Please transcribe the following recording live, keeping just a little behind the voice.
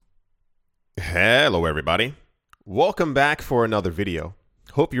Hello everybody, welcome back for another video.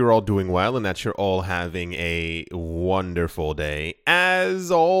 Hope you're all doing well and that you're all having a wonderful day.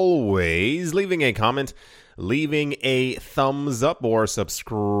 As always, leaving a comment, leaving a thumbs up, or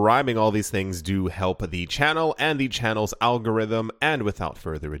subscribing, all these things do help the channel and the channel's algorithm. And without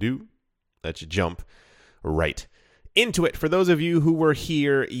further ado, let's jump right into it. For those of you who were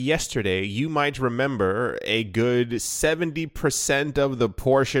here yesterday, you might remember a good 70% of the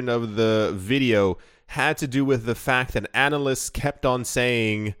portion of the video had to do with the fact that analysts kept on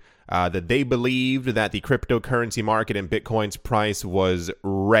saying that they believed that the cryptocurrency market and Bitcoin's price was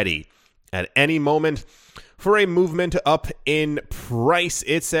ready at any moment for a movement up in price.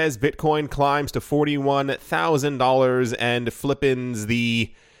 It says Bitcoin climbs to $41,000 and FLIPPENS,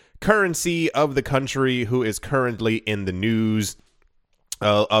 the currency of the country who is currently in the news,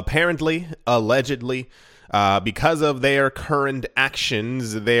 apparently, allegedly, because of their current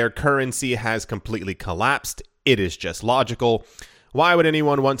actions, their currency has completely collapsed. It is just logical. Why would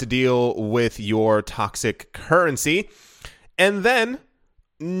anyone want to deal with your toxic currency? And then,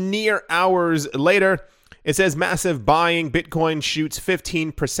 near hours later, it says massive buying, Bitcoin shoots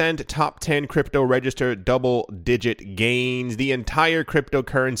 15%, top 10 crypto register double-digit gains. The entire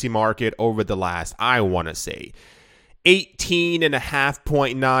cryptocurrency market over the last, I want to say,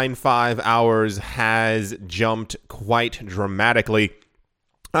 18.5.95 hours has jumped quite dramatically.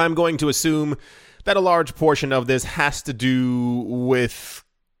 I'm going to assume that a large portion of this has to do with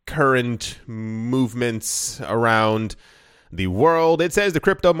current movements around the world. It says the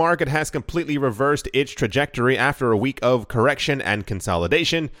crypto market has completely reversed its trajectory after a week of correction and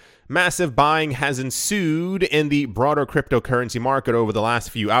consolidation. Massive buying has ensued in the broader cryptocurrency market over the last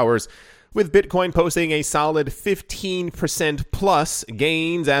few hours, with Bitcoin posting a solid 15% plus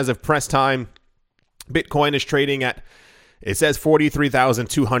gains as of press time. Bitcoin is trading at, it says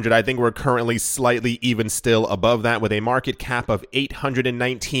 43,200. I think we're currently slightly even still above that, with a market cap of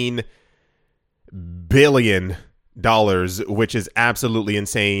 $819 billion. Which is absolutely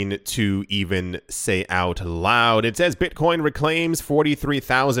insane to even say out loud. It says Bitcoin reclaims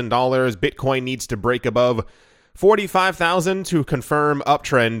 $43,000. Bitcoin needs to break above 45,000 to confirm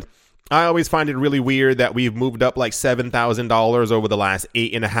uptrend. I always find it really weird that we've moved up like $7,000 over the last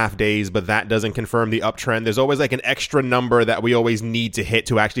 8.5 days, but that doesn't confirm the uptrend. There's always like an extra number that we always need to hit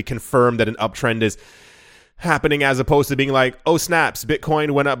to actually confirm that an uptrend is happening, as opposed to being like, oh snaps, Bitcoin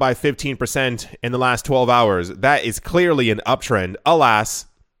went up by 15% in the last 12 hours. That is clearly an uptrend. Alas,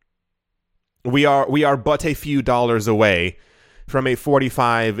 we are but a few dollars away from a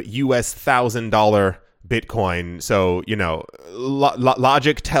 $45,000 Bitcoin. So, you know,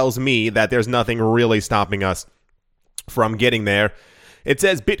 logic tells me that there's nothing really stopping us from getting there. It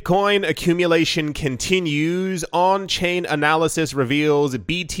says Bitcoin accumulation continues. On-chain analysis reveals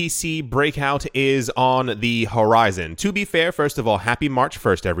BTC breakout is on the horizon. To be fair, first of all, happy March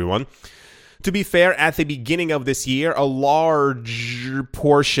 1st, everyone. To be fair, at the beginning of this year, a large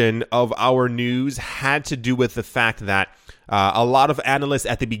portion of our news had to do with the fact that a lot of analysts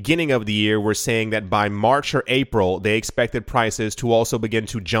at the beginning of the year were saying that by March or April, they expected prices to also begin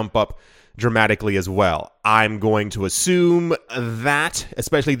to jump up dramatically as well. I'm going to assume that,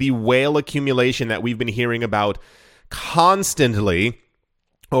 especially the whale accumulation that we've been hearing about constantly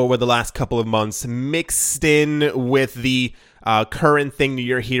over the last couple of months, mixed in with the current thing that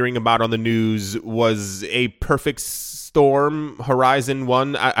you're hearing about on the news, was a perfect storm. Horizon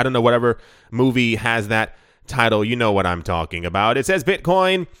 1, I don't know, whatever movie has that title, you know what I'm talking about. It says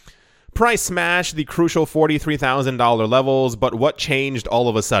Bitcoin price smashed the crucial $43,000 levels, but what changed all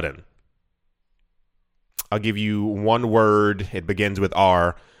of a sudden? I'll give you one word. It begins with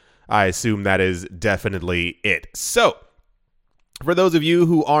R. I assume that is definitely it. So, for those of you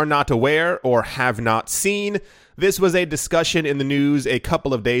who are not aware or have not seen, this was a discussion in the news a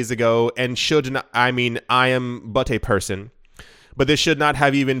couple of days ago, and should not, I mean, I am but a person, but this should not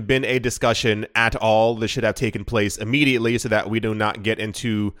have even been a discussion at all. This should have taken place immediately so that we do not get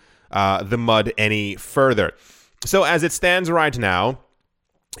into the mud any further. So, as it stands right now,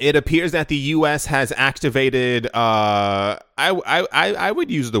 it appears that the U.S. has activated, I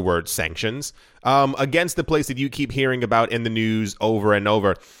would use the word sanctions, against the place that you keep hearing about in the news over and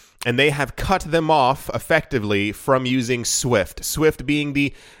over. And they have cut them off effectively from using SWIFT. SWIFT being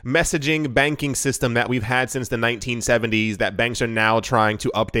the messaging banking system that we've had since the 1970s that banks are now trying to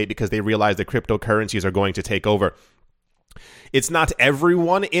update because they realize that cryptocurrencies are going to take over. It's not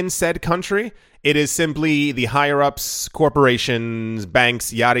everyone in said country. It is simply the higher-ups, corporations,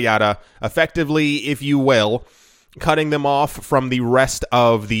 banks, yada, yada, effectively, if you will, cutting them off from the rest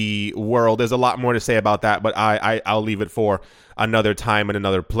of the world. There's a lot more to say about that, but I'll leave it for another time and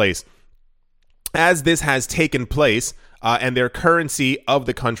another place. as this has taken place, and their currency of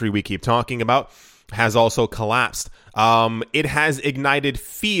the country we keep talking about has also collapsed. It has ignited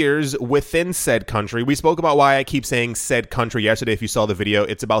fears within said country. We spoke about why I keep saying said country yesterday. If you saw the video,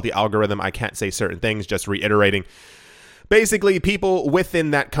 it's about the algorithm. I can't say certain things, just reiterating. Basically, people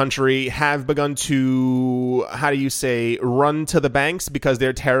within that country have begun to, run to the banks because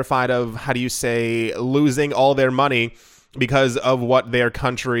they're terrified of, losing all their money because of what their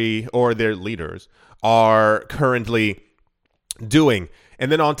country or their leaders are currently doing.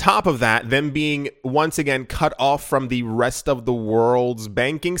 And then on top of that, them being once again cut off from the rest of the world's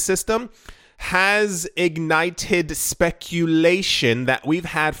banking system has ignited speculation that we've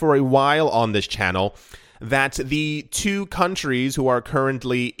had for a while on this channel that the two countries who are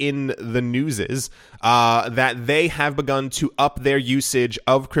currently in the newses, that they have begun to up their usage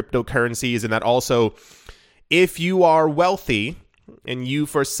of cryptocurrencies, and that also, if you are wealthy and you,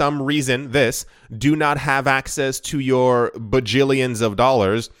 for some reason, do not have access to your bajillions of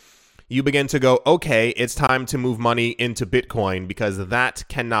dollars, you begin to go, okay, it's time to move money into Bitcoin because that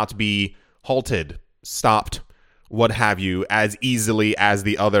cannot be halted, stopped, what have you, as easily as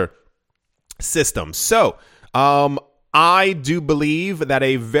the other system. So, I do believe that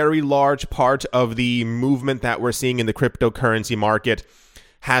a very large part of the movement that we're seeing in the cryptocurrency market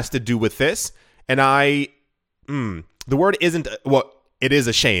has to do with this. And the word isn't, well, it is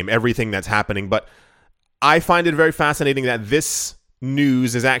a shame, everything that's happening, but I find it very fascinating that this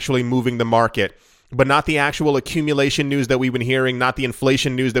news is actually moving the market, but not the actual accumulation news that we've been hearing, not the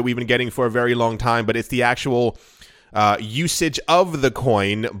inflation news that we've been getting for a very long time, but it's the actual usage of the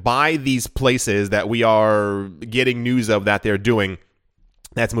coin by these places that we are getting news of that they're doing.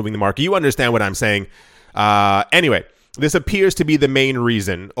 That's moving the market. You understand what I'm saying. Anyway, this appears to be the main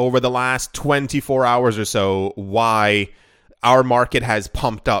reason over the last 24 hours or so why our market has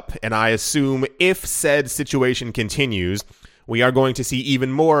pumped up. And I assume if said situation continues, we are going to see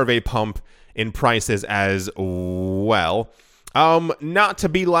even more of a pump in prices as well. Not to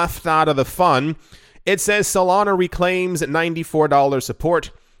be left out of the fun, it says Solana reclaims $94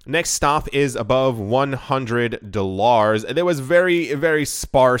 support. Next stop is above $100. There was very, very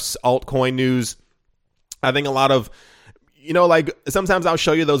sparse altcoin news. I think a lot of, sometimes I'll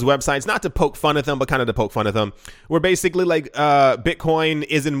show you those websites, not to poke fun at them, but kind of to poke fun at them, where basically Bitcoin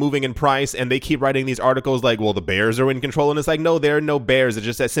isn't moving in price, and they keep writing these articles like, well, the bears are in control, and it's like, no, there are no bears. It's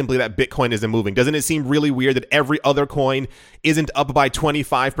just that simply that Bitcoin isn't moving. Doesn't it seem really weird that every other coin isn't up by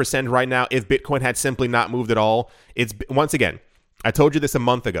 25% right now if Bitcoin had simply not moved at all? It's, once again, I told you this a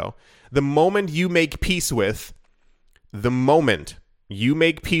month ago. The moment you make peace with the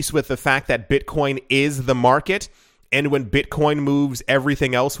fact that Bitcoin is the market, and when Bitcoin moves,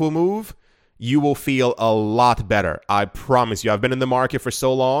 everything else will move, you will feel a lot better. I promise you. I've been in the market for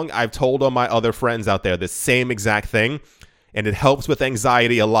so long. I've told all my other friends out there the same exact thing, and it helps with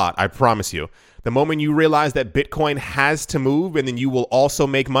anxiety a lot. I promise you. The moment you realize that Bitcoin has to move, and then you will also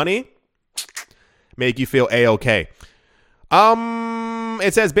make money, make you feel A-okay.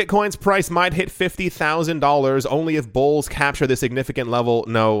 It says Bitcoin's price might hit $50,000 only if bulls capture the significant level.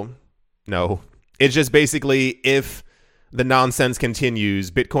 No. It's just basically if the nonsense continues,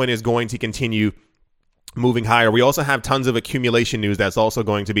 Bitcoin is going to continue moving higher. We also have tons of accumulation news that's also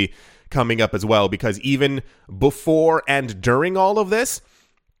going to be coming up as well, because even before and during all of this,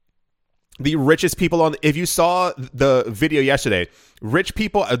 the richest people if you saw the video yesterday,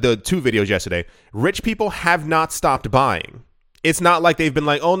 the two videos yesterday, rich people have not stopped buying. It's not like they've been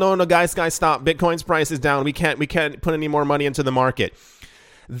like, oh, no, guys, stop. Bitcoin's price is down. We can't put any more money into the market.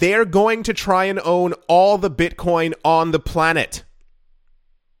 They're going to try and own all the Bitcoin on the planet.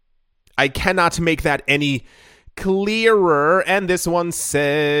 I cannot make that any clearer. And this one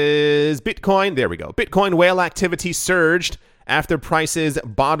says Bitcoin. There we go. Bitcoin whale activity surged after prices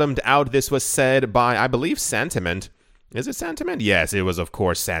bottomed out. This was said by, I believe, Sentiment. Is it Sentiment? Yes, it was, of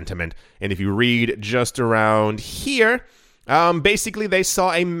course, Sentiment. And if you read just around here, basically they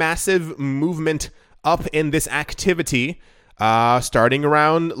saw a massive movement up in this activity starting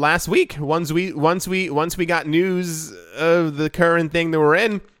around last week. Once we got news of the current thing that we're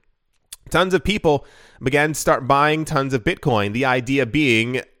in, tons of people began to start buying tons of Bitcoin. The idea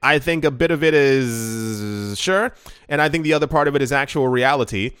being, I think a bit of it is sure, and I think the other part of it is actual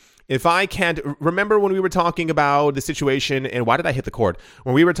reality. If I can't remember when we were talking about the situation, and why did I hit the cord?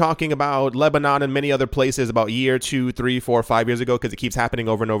 When we were talking about Lebanon and many other places about a year, 2, 3, 4, 5 years ago, because it keeps happening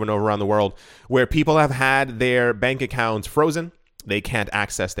over and over and over around the world, where people have had their bank accounts frozen. They can't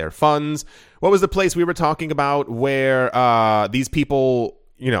access their funds. What was the place we were talking about where these people,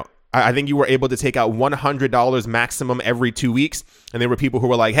 I think you were able to take out $100 maximum every 2 weeks. And there were people who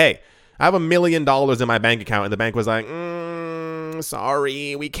were like, hey, I have $1 million in my bank account, and the bank was like,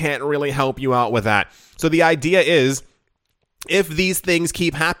 sorry, we can't really help you out with that. So the idea is, if these things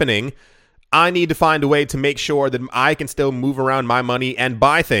keep happening, I need to find a way to make sure that I can still move around my money and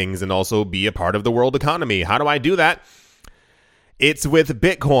buy things and also be a part of the world economy. How do I do that? It's with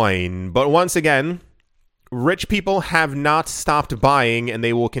Bitcoin. But once again, rich people have not stopped buying, and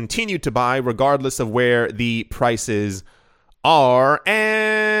they will continue to buy regardless of where the prices are.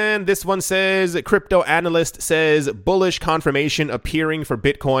 And this one says, crypto analyst says, bullish confirmation appearing for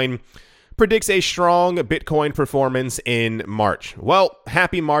Bitcoin. Predicts a strong Bitcoin performance in March. Well,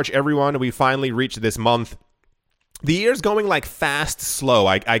 happy March, everyone. We finally reached this month. The year's going like fast, slow.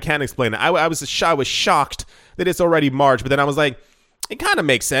 I can't explain it. I was shocked that it's already March, but then I was like, it kind of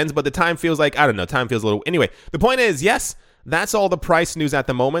makes sense, but the time feels like, I don't know, time feels a little... Anyway, the point is, yes, that's all the price news at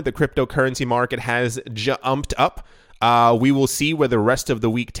the moment. The cryptocurrency market has jumped up. We will see where the rest of the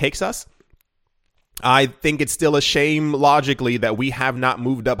week takes us. I think it's still a shame, logically, that we have not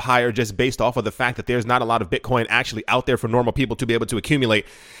moved up higher just based off of the fact that there's not a lot of Bitcoin actually out there for normal people to be able to accumulate.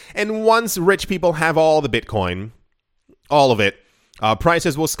 And once rich people have all the Bitcoin, all of it,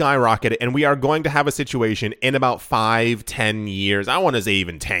 prices will skyrocket, and we are going to have a situation in about 5-10 years. I want to say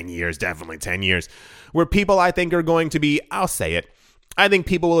even 10 years, definitely 10 years, where people, I think, are going to be, I'll say it, I think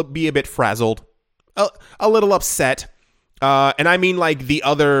people will be a bit frazzled, a little upset. And I mean like the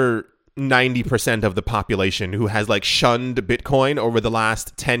other 90% of the population who has like shunned Bitcoin over the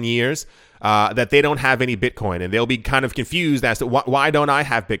last 10 years, that they don't have any Bitcoin, and they'll be kind of confused as to why don't I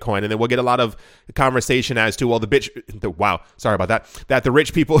have Bitcoin? And then we'll get a lot of conversation as to, well, that the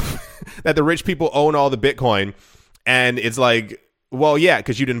rich people, that the rich people own all the Bitcoin. And it's like, well, yeah,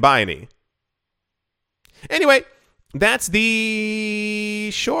 because you didn't buy any. Anyway, that's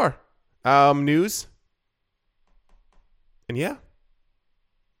the news. And yeah,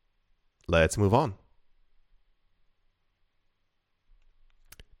 let's move on.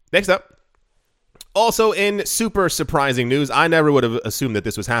 Next up, also in super surprising news, I never would have assumed that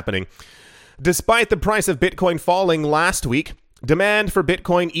this was happening. Despite the price of Bitcoin falling last week, demand for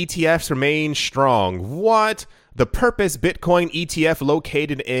Bitcoin ETFs remains strong. What? The Purpose Bitcoin ETF,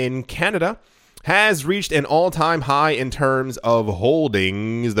 located in Canada, has reached an all-time high in terms of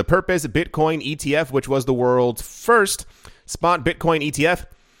holdings. The Purpose Bitcoin ETF, which was the world's first spot Bitcoin ETF,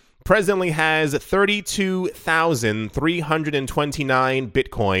 presently has 32,329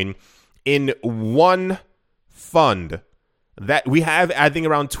 Bitcoin in one fund. That we have, I think,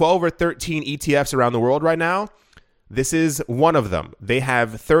 around 12 or 13 ETFs around the world right now. This is one of them. They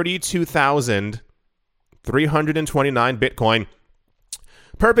have 32,329 Bitcoin.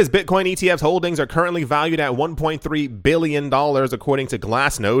 Purpose Bitcoin ETF's holdings are currently valued at $1.3 billion, according to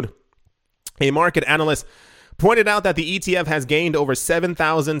Glassnode. A market analyst pointed out that the ETF has gained over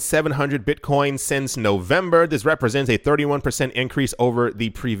 7,700 Bitcoin since November. This represents a 31% increase over the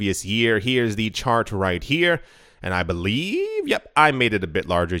previous year. Here's the chart right here. And I believe, yep, I made it a bit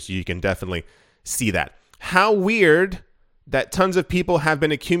larger so you can definitely see that. How weird that tons of people have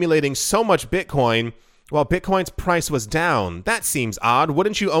been accumulating so much Bitcoin while Bitcoin's price was down. That seems odd.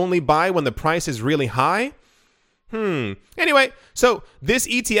 Wouldn't you only buy when the price is really high? Anyway, so this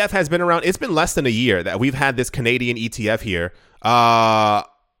ETF has been around. It's been less than a year that we've had this Canadian ETF here.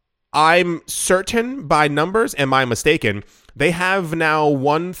 I'm certain by numbers, am I mistaken, they have now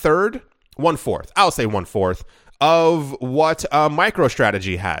 1/4 of what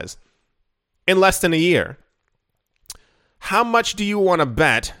MicroStrategy has in less than a year. How much do you want to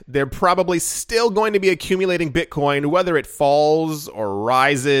bet they're probably still going to be accumulating Bitcoin, whether it falls or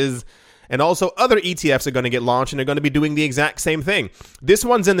rises? And also other ETFs are going to get launched and they're going to be doing the exact same thing. This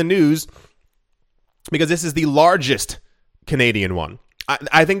one's in the news because this is the largest Canadian one.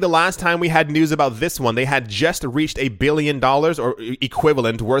 I think the last time we had news about this one, they had just reached $1 billion or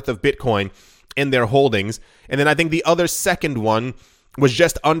equivalent worth of Bitcoin in their holdings. And then I think the other second one was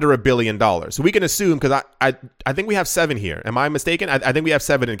just under $1 billion. So we can assume, because I think we have 7 here. Am I mistaken? I think we have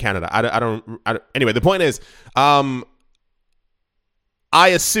 7 in Canada. I don't. Anyway, the point is, I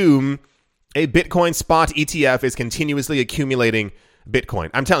assume a Bitcoin spot ETF is continuously accumulating Bitcoin.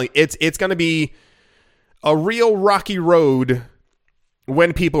 I'm telling you, it's going to be a real rocky road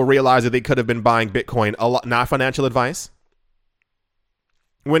when people realize that they could have been buying Bitcoin a lot. Not financial advice.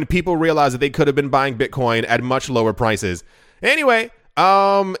 When people realize that they could have been buying Bitcoin at much lower prices. Anyway,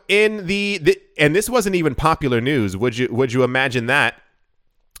 and this wasn't even popular news. Would you imagine that?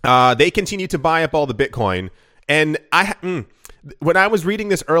 They continue to buy up all the Bitcoin, and when I was reading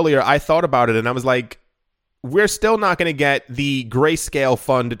this earlier, I thought about it and I was like, we're still not going to get the Grayscale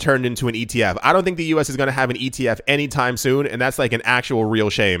fund turned into an ETF. I don't think the US is going to have an ETF anytime soon, and that's like an actual real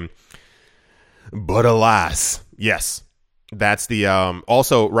shame. But alas, yes, that's the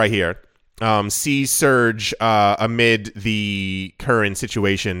also right here. See surge amid the current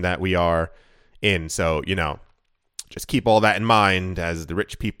situation that we are in. So, just keep all that in mind as the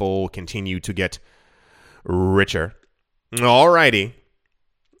rich people continue to get richer. Alrighty.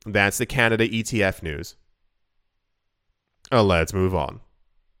 That's the Canada ETF news. Let's move on.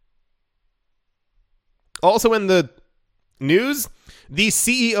 Also in the news, the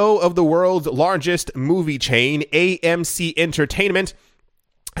CEO of the world's largest movie chain, AMC Entertainment,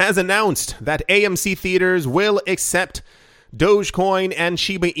 has announced that AMC theaters will accept Dogecoin and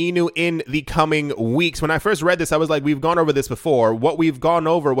Shiba Inu in the coming weeks. When I first read this, I was like, we've gone over this before. What we've gone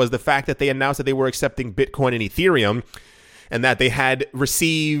over was the fact that they announced that they were accepting Bitcoin and Ethereum, and that they had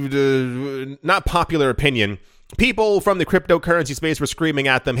received, not popular opinion, people from the cryptocurrency space were screaming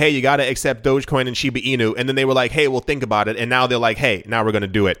at them, hey, you got to accept Dogecoin and Shiba Inu. And then they were like, hey, we'll think about it. And now they're like, hey, now we're going to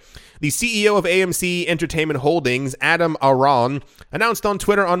do it. The CEO of AMC Entertainment Holdings, Adam Aron, announced on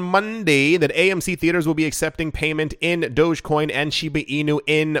Twitter on Monday that AMC theaters will be accepting payment in Dogecoin and Shiba Inu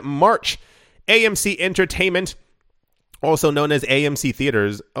in March. AMC Entertainment, also known as AMC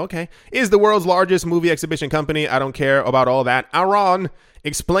Theaters, is the world's largest movie exhibition company. I don't care about all that. Aron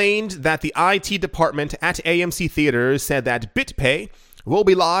explained that the IT department at AMC Theaters said that BitPay will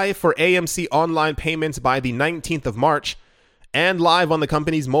be live for AMC online payments by the 19th of March and live on the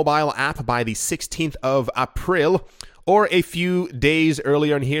company's mobile app by the 16th of April, or a few days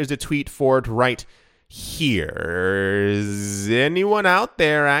earlier. And here's the tweet for it right here. Is anyone out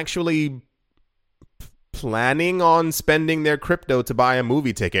there actually planning on spending their crypto to buy a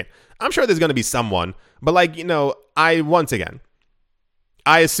movie ticket? I'm sure there's going to be someone, but I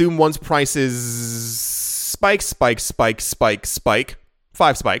assume once prices spike, 5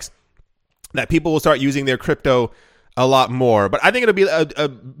 spikes, that people will start using their crypto a lot more. But I think it'll be a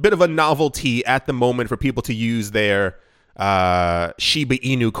bit of a novelty at the moment for people to use their Shiba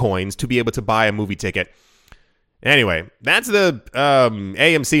Inu coins to be able to buy a movie ticket. Anyway, that's the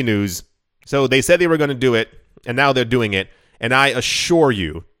AMC news. So they said they were going to do it, and now they're doing it. And I assure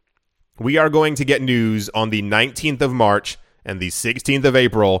you, we are going to get news on the 19th of March and the 16th of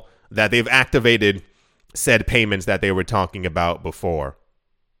April that they've activated said payments that they were talking about before.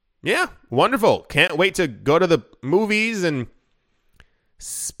 Yeah, wonderful. Can't wait to go to the movies and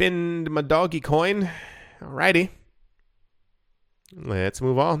spend my doggy coin. Alrighty. Let's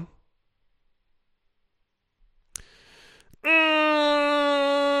move on.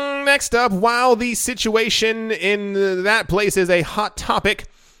 Next up, while the situation in that place is a hot topic,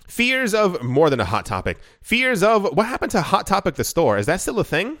 fears of what happened to Hot Topic the store? Is that still a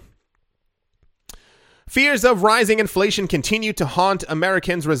thing? Fears of rising inflation continue to haunt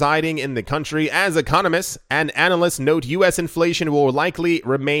Americans residing in the country as economists and analysts note U.S. inflation will likely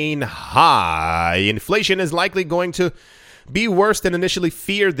remain high. Inflation is likely going to be worse than initially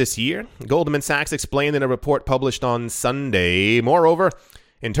feared this year, Goldman Sachs explained in a report published on Sunday. Moreover,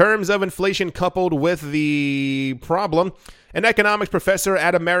 in terms of inflation coupled with the problem, an economics professor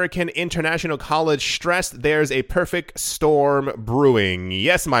at American International College stressed there's a perfect storm brewing.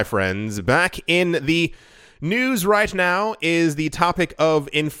 Yes, my friends, back in the news right now is the topic of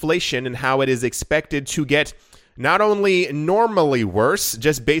inflation and how it is expected to get not only normally worse,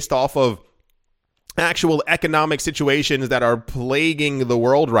 just based off of actual economic situations that are plaguing the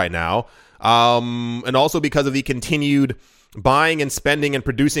world right now, and also because of the continued buying and spending and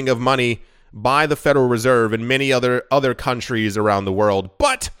producing of money by the Federal Reserve and many other countries around the world.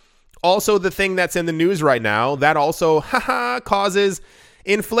 But also the thing that's in the news right now that also causes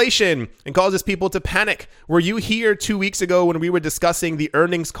inflation and causes people to panic. Were you here 2 weeks ago when we were discussing the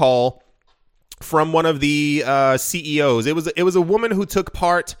earnings call from one of the CEOs? It was a woman who took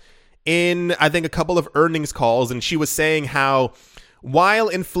part in, I think, a couple of earnings calls, and she was saying how while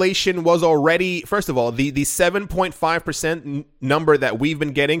inflation was already, first of all, the 7.5% number that we've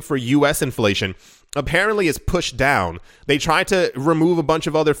been getting for U.S. inflation apparently is pushed down. They tried to remove a bunch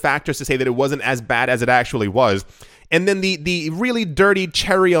of other factors to say that it wasn't as bad as it actually was. And then the really dirty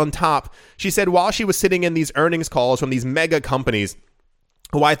cherry on top, she said while she was sitting in these earnings calls from these mega companies,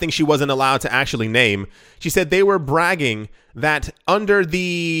 who I think she wasn't allowed to actually name, she said they were bragging that under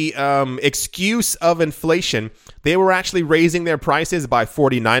the excuse of inflation, they were actually raising their prices by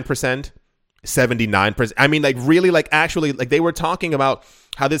 49%, 79%. I mean, actually, they were talking about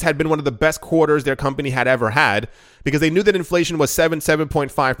how this had been one of the best quarters their company had ever had because they knew that inflation was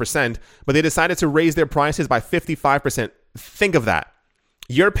 7.5%, but they decided to raise their prices by 55%. Think of that.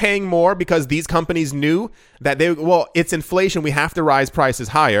 You're paying more because these companies knew that it's inflation. We have to rise prices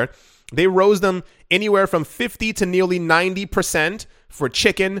higher. They rose them anywhere from 50 to nearly 90% for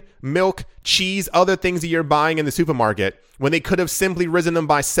chicken, milk, cheese, other things that you're buying in the supermarket when they could have simply risen them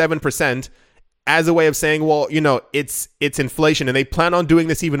by 7% as a way of saying, well, it's inflation, and they plan on doing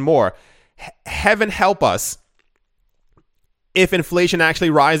this even more. Heaven help us if inflation actually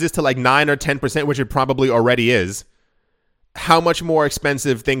rises to like 9 or 10%, which it probably already is, how much more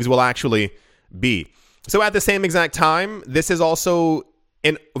expensive things will actually be. So at the same exact time, this is also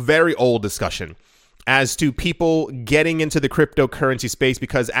a very old discussion as to people getting into the cryptocurrency space,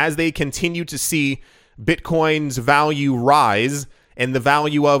 because as they continue to see Bitcoin's value rise and the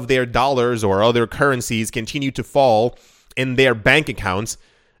value of their dollars or other currencies continue to fall in their bank accounts,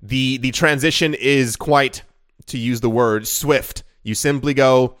 the transition is quite, to use the word, swift. You simply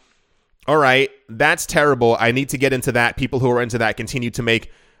go, all right, that's terrible. I need to get into that. People who are into that continue to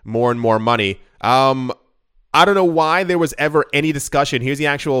make more and more money. I don't know why there was ever any discussion. Here's the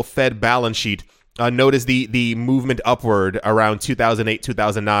actual Fed balance sheet. Notice the movement upward around 2008,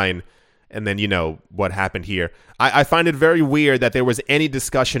 2009. And then, what happened here. I find it very weird that there was any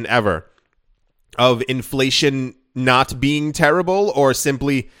discussion ever of inflation not being terrible or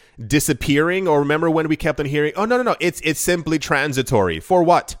simply disappearing. Or remember when we kept on hearing, oh, no, it's simply transitory. For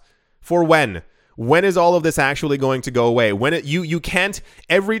what? For when? When is all of this actually going to go away? When you can't,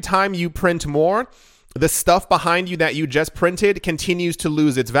 every time you print more, the stuff behind you that you just printed continues to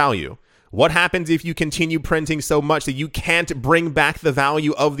lose its value. What happens if you continue printing so much that you can't bring back the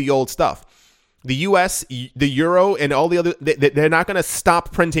value of the old stuff? The US, the euro, and all the other, they're not going to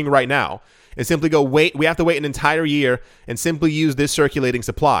stop printing right now and simply go, wait, we have to wait an entire year and simply use this circulating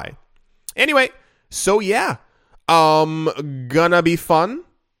supply. Anyway, so yeah, gonna be fun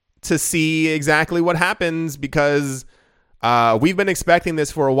to see exactly what happens, because we've been expecting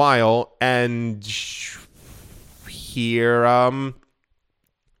this for a while, and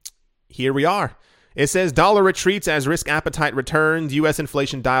here we are. It says dollar retreats as risk appetite returns. U.S.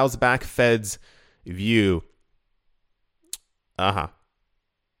 inflation dials back Fed's view.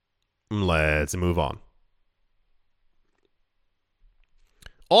 Let's move on.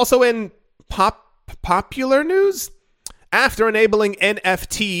 Also in popular news, after enabling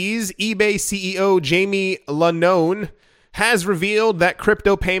NFTs, eBay CEO Jamie Lanone has revealed that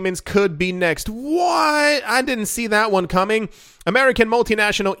crypto payments could be next. What? I didn't see that one coming. American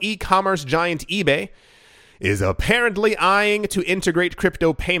multinational e-commerce giant eBay is apparently eyeing to integrate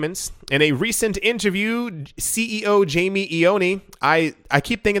crypto payments. In a recent interview, CEO Jamie Iannone, I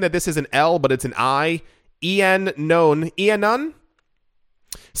keep thinking that this is an L, but it's an I, Iannone,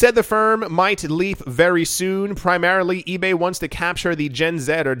 said the firm might leap very soon. Primarily, eBay wants to capture the Gen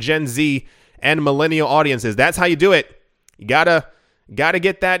Z or Gen Z and millennial audiences. That's how you do it. You gotta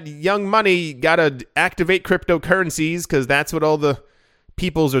get that young money. You gotta activate cryptocurrencies, because that's what all the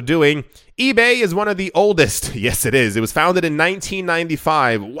peoples are doing. eBay is one of the oldest. Yes, it is. It was founded in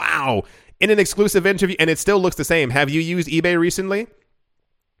 1995. Wow. In an exclusive interview, and it still looks the same. Have you used eBay recently?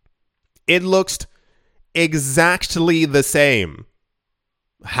 It looks exactly the same.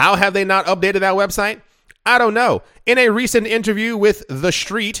 How have they not updated that website? I don't know. In a recent interview with The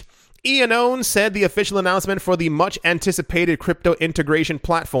Street, Iannone said the official announcement for the much-anticipated crypto integration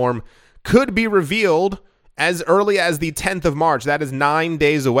platform could be revealed as early as the 10th of March. That is 9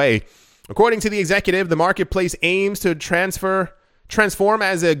 days away. According to the executive, the marketplace aims to transform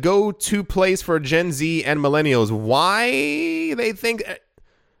as a go-to place for Gen Z and millennials. Why they think...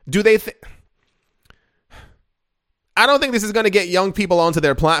 I don't think this is going to get young people onto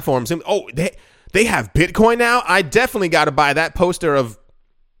their platforms. Oh, they have Bitcoin now? I definitely got to buy that poster of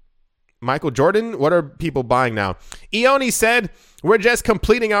Michael Jordan. What are people buying now? Iannone said, we're just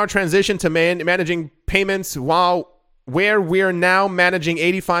completing our transition to managing payments where we're now managing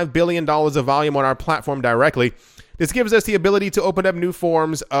 $85 billion of volume on our platform directly. This gives us the ability to open up new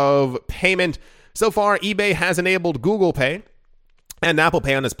forms of payment. So far, eBay has enabled Google Pay and Apple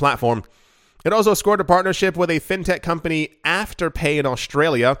Pay on its platform. It also scored a partnership with a fintech company, Afterpay, in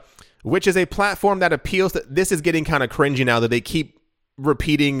Australia, which is a platform that appeals to... This is getting kind of cringy now that they keep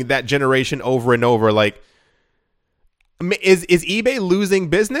repeating that generation over and over. Like, is eBay losing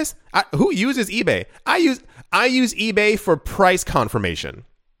business? Who uses eBay? I use eBay for price confirmation.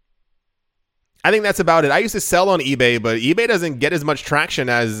 I think that's about it. I used to sell on eBay, but eBay doesn't get as much traction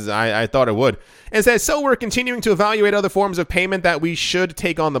as I thought it would. And it says, so we're continuing to evaluate other forms of payment that we should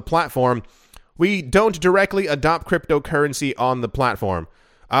take on the platform. We don't directly adopt cryptocurrency on the platform.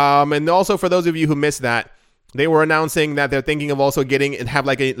 And also, for those of you who missed that, they were announcing that they're thinking of also have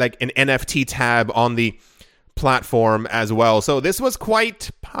like an NFT tab on the platform as well. So this was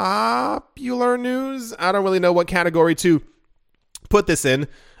quite popular news. I don't really know what category to put this in.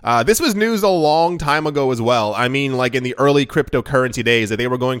 This was news a long time ago as well. I mean, like in the early cryptocurrency days that they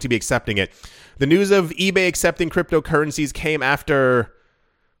were going to be accepting it. The news of eBay accepting cryptocurrencies came after,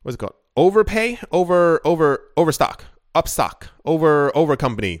 what's it called? Overpay? Overstock. Upstock. Over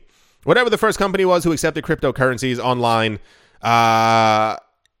company. Whatever the first company was who accepted cryptocurrencies online.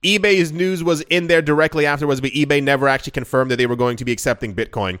 eBay's news was in there directly afterwards, but eBay never actually confirmed that they were going to be accepting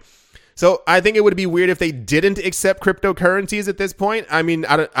Bitcoin. So I think it would be weird if they didn't accept cryptocurrencies at this point. I mean,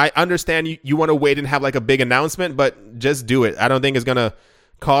 I understand you want to wait and have like a big announcement, but just do it. I don't think it's going to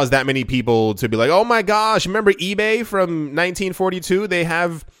cause that many people to be like, oh my gosh, remember eBay from 1942? They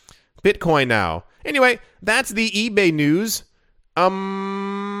have Bitcoin now. Anyway, that's the eBay news.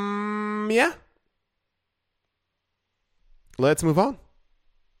 Yeah. Let's move on.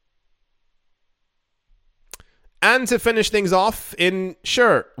 And to finish things off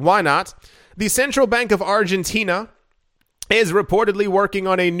sure, why not? The Central Bank of Argentina is reportedly working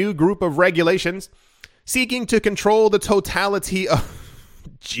on a new group of regulations seeking to control the totality of...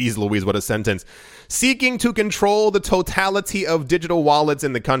 Jeez Louise, what a sentence. Seeking to control the totality of digital wallets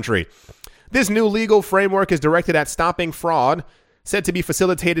in the country. This new legal framework is directed at stopping fraud, said to be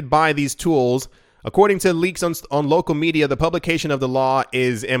facilitated by these tools. According to leaks on local media, the publication of the law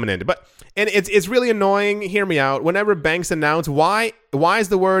is imminent. And it's really annoying, hear me out, whenever banks announce, why is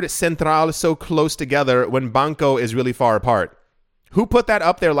the word central so close together when banco is really far apart? Who put that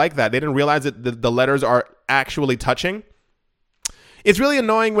up there like that? They didn't realize that the letters are actually touching? It's really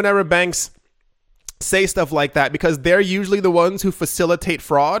annoying whenever banks say stuff like that because they're usually the ones who facilitate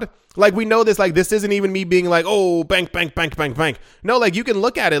fraud. Like, we know this, like, this isn't even me being like, oh, bank. No, like, you can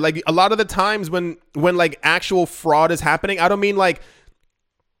look at it. Like, a lot of the times when like, actual fraud is happening, I don't mean, like,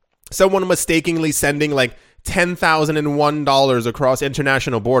 someone mistakenly sending, like, $10,001 across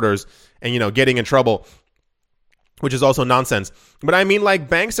international borders and, getting in trouble, which is also nonsense. But I mean, like,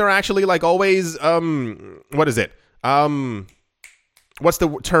 banks are actually, like, always, what is it? What's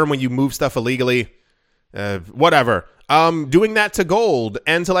the term when you move stuff illegally? Whatever. Doing that to gold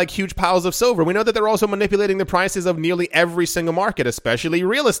and to like huge piles of silver. We know that they're also manipulating the prices of nearly every single market, especially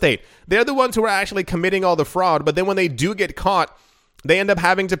real estate. They're the ones who are actually committing all the fraud. But then when they do get caught, they end up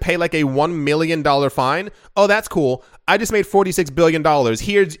having to pay like a $1 million fine. Oh, that's cool. I just made $46 billion.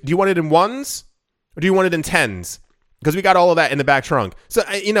 Here, do you want it in ones or do you want it in tens? Because we got all of that in the back trunk. So,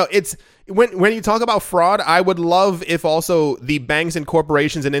 it's when you talk about fraud, I would love if also the banks and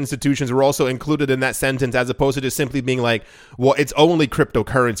corporations and institutions were also included in that sentence, as opposed to just simply being like, well, it's only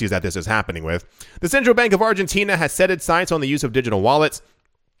cryptocurrencies that this is happening with. The Central Bank of Argentina has set its sights on the use of digital wallets.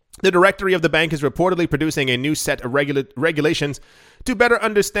 The directory of the bank is reportedly producing a new set of regulations to better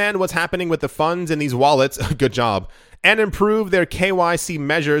understand what's happening with the funds in these wallets. Good job. And improve their KYC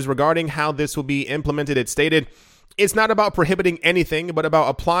measures regarding how this will be implemented, it stated. It's not about prohibiting anything, but about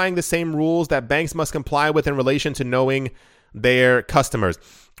applying the same rules that banks must comply with in relation to knowing their customers.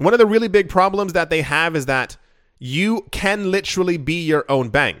 One of the really big problems that they have is that you can literally be your own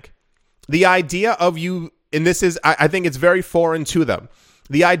bank. The idea of you, and this is, I think it's very foreign to them.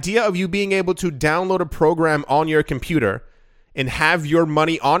 The idea of you being able to download a program on your computer and have your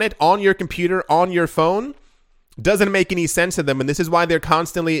money on it, on your computer, on your phone, doesn't make any sense to them. And this is why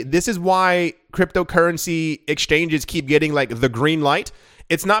this is why cryptocurrency exchanges keep getting like the green light.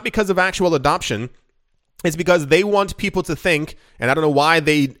 It's not because of actual adoption. It's because they want people to think, and I don't know why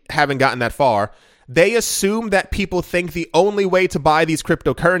they haven't gotten that far. They assume that people think the only way to buy these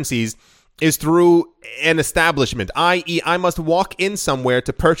cryptocurrencies is through an establishment, i.e. I must walk in somewhere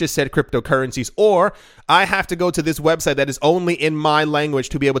to purchase said cryptocurrencies, or I have to go to this website that is only in my language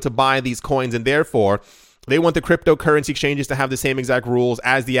to be able to buy these coins, and therefore they want the cryptocurrency exchanges to have the same exact rules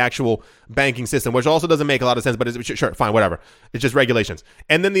as the actual banking system, which also doesn't make a lot of sense, but it's sure, fine, whatever. It's just regulations.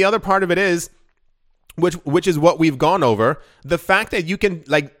 And then the other part of it is, which is what we've gone over, the fact that you can,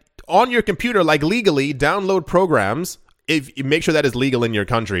 like, on your computer, like, legally download programs, if you make sure that is legal in your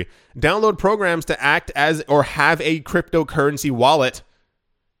country, download programs to act as or have a cryptocurrency wallet,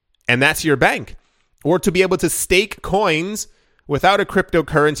 and that's your bank. Or to be able to stake coins without a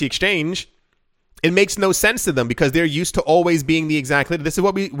cryptocurrency exchange. It makes no sense to them because they're used to always being the exact. This is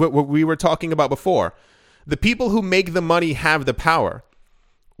what we were talking about before. The people who make the money have the power.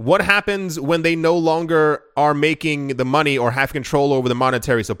 What happens when they no longer are making the money or have control over the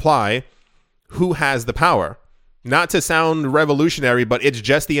monetary supply? Who has the power? Not to sound revolutionary, but it's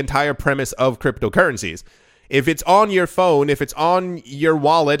just the entire premise of cryptocurrencies. If it's on your phone, if it's on your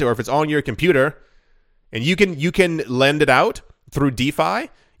wallet, or if it's on your computer, and you can lend it out through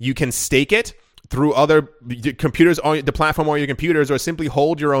DeFi, you can stake it through other computers on the platform on your computers, or simply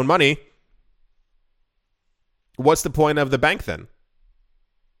hold your own money, what's the point of the bank then?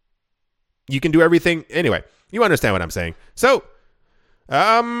 You can do everything. Anyway, you understand what I'm saying. So,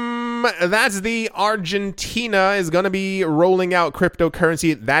 that's the Argentina is going to be rolling out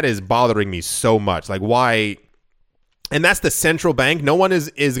cryptocurrency. That is bothering me so much. Like, why? And that's the central bank. No one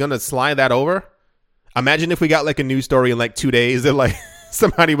is going to slide that over. Imagine if we got like a news story in like 2 days that like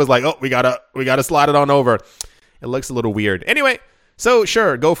somebody was like, oh, we gotta slide it on over. It looks a little weird. Anyway, so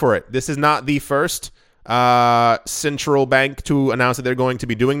sure, go for it. This is not the first central bank to announce that they're going to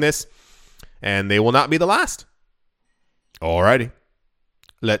be doing this, and they will not be the last. Alrighty,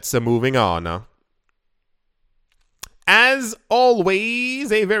 let's moving on now. As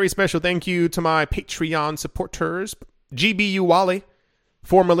always, a very special thank you to my Patreon supporters, GBU Wally,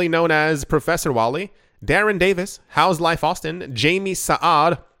 formerly known as Professor Wally, Darren Davis, How's Life Austin, Jamie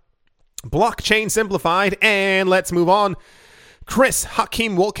Saad, Blockchain Simplified, and let's move on. Chris,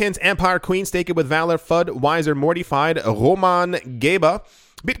 Hakeem Wilkins, Empire Queen, Stake It With Valor, Fudd, Wiser, Mortified, Roman Geba,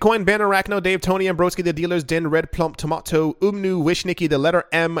 Bitcoin, Ben Arachno, Dave, Tony, Ambroski, The Dealers, Den, Red Plump, Tomato, Umnu, Wishnicki, The Letter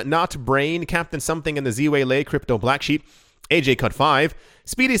M, Not Brain, Captain Something, and the Z-Way Lay, Crypto Black Sheep, AJ Cut 5,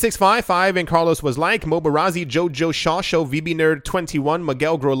 Speedy655, and Carlos Was Like, Mobarazi, Jojo Shaw Show, VB Nerd 21,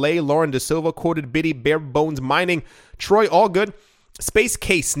 Miguel Grolet, Lauren De Silva, Quoted Biddy, Bare Bones Mining, Troy Allgood, Space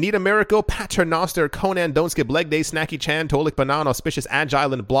Case, Need a Miracle, Paternoster, Conan, Don't Skip Leg Day, Snacky Chan, Tolik Banan, Auspicious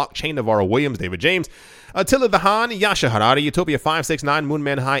Agile, and Blockchain, Navarro Williams, David James, Attila the Han, Yasha Harari, Utopia 569,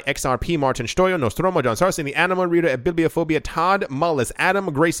 Moonman High, XRP, Martin Stoyo, Nostromo, John Sarsen, The Animal Reader, Bibliophobia, Todd Mullis, Adam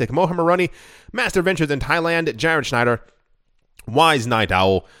Graysick, Mohamarani, Master Ventures in Thailand, Jared Schneider, Wise Night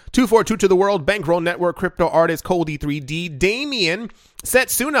Owl, 242 to the World, Bankroll Network, Crypto Artist, Coldy 3D, Damien,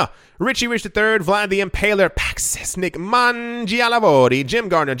 Setsuna, Richie Rich III, Vlad the Impaler, Paxis, Nick Mangialavori, Jim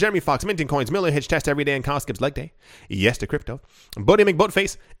Gardner, Jeremy Fox, Minting Coins, Miller Hitch Test Every Day, and Coskips Leg Day, Yes to Crypto, Buddy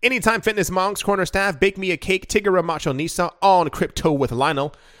McButtface, Anytime Fitness Monks, Corner Staff, Bake Me a Cake, Tigger Macho Nisa, On Crypto with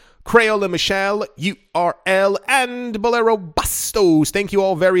Lionel, Crayola Michelle, URL, and Bolero Bastos. Thank you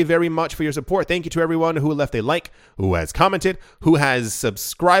all very, very much for your support. Thank you to everyone who left a like, who has commented, who has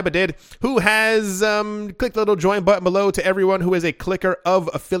subscribed, who has clicked the little join button below. To everyone who is a clicker of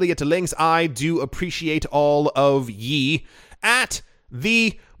affiliate links, I do appreciate all of ye. At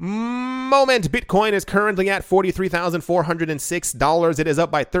the moment, Bitcoin is currently at $43,406. It is up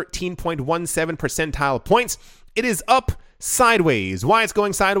by 13.17 percentile points. It is up sideways. Why it's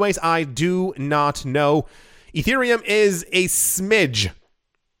going sideways, I do not know. Ethereum is a smidge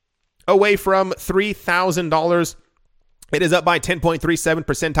away from $3,000. It is up by 10.37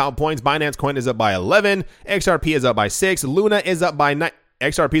 percentile points. Binance Coin is up by 11. XRP is up by 6. Luna is up by 9.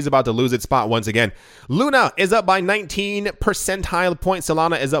 XRP is about to lose its spot once again. Luna is up by 19 percentile points.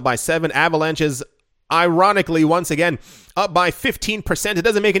 Solana is up by 7. Avalanche is ironically once again up by 15%. It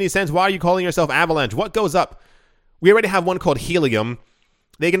doesn't make any sense. Why are you calling yourself Avalanche? What goes up? We already have one called Helium.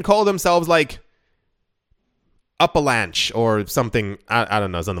 They can call themselves like Upalanche or something. I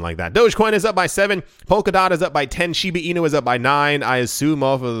don't know, something like that. Dogecoin is up by 7. Polkadot is up by 10. Shiba Inu is up by 9. I assume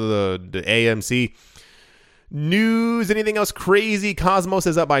off of the AMC. News, anything else crazy? Cosmos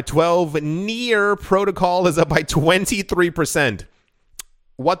is up by 12. Near Protocol is up by 23%.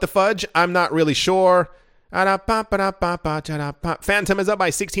 What the fudge? I'm not really sure. Phantom is up by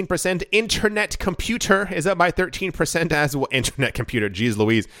 16%. Internet Computer is up by 13% as well. Internet Computer, geez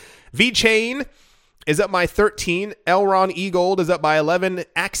Louise. VeChain is up by 13. Elron eGold is up by 11.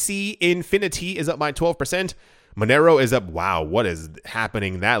 Axie Infinity is up by 12%. Monero is up. Wow, what is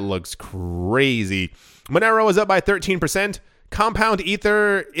happening? That looks crazy. Monero is up by 13%. Compound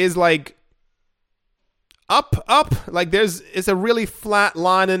Ether is like up. Like it's a really flat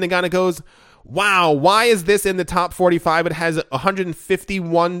line and it kind of goes, wow, why is this in the top 45? It has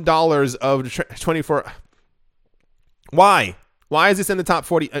 $151 of 24. Why? Why is this in the top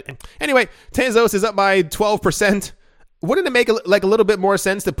 40? Anyway, Tezos is up by 12%. Wouldn't it make like a little bit more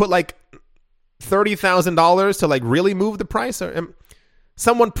sense to put like $30,000 to like really move the price? Or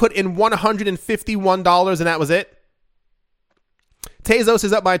someone put in $151 and that was it? Tezos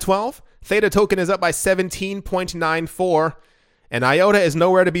is up by 12. Theta token is up by 17.94. And IOTA is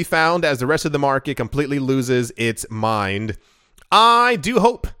nowhere to be found as the rest of the market completely loses its mind. I do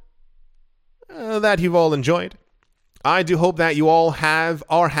hope that you've all enjoyed. I do hope that you all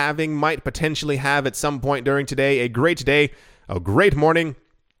might potentially have at some point during today, a great day, a great morning,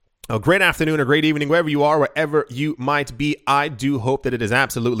 a great afternoon, a great evening, wherever you are, wherever you might be. I do hope that it is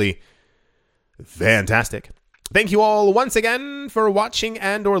absolutely fantastic. Thank you all once again for watching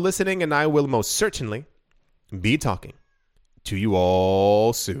and or listening, and I will most certainly be talking to you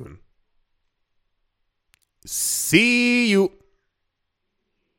all soon. See you.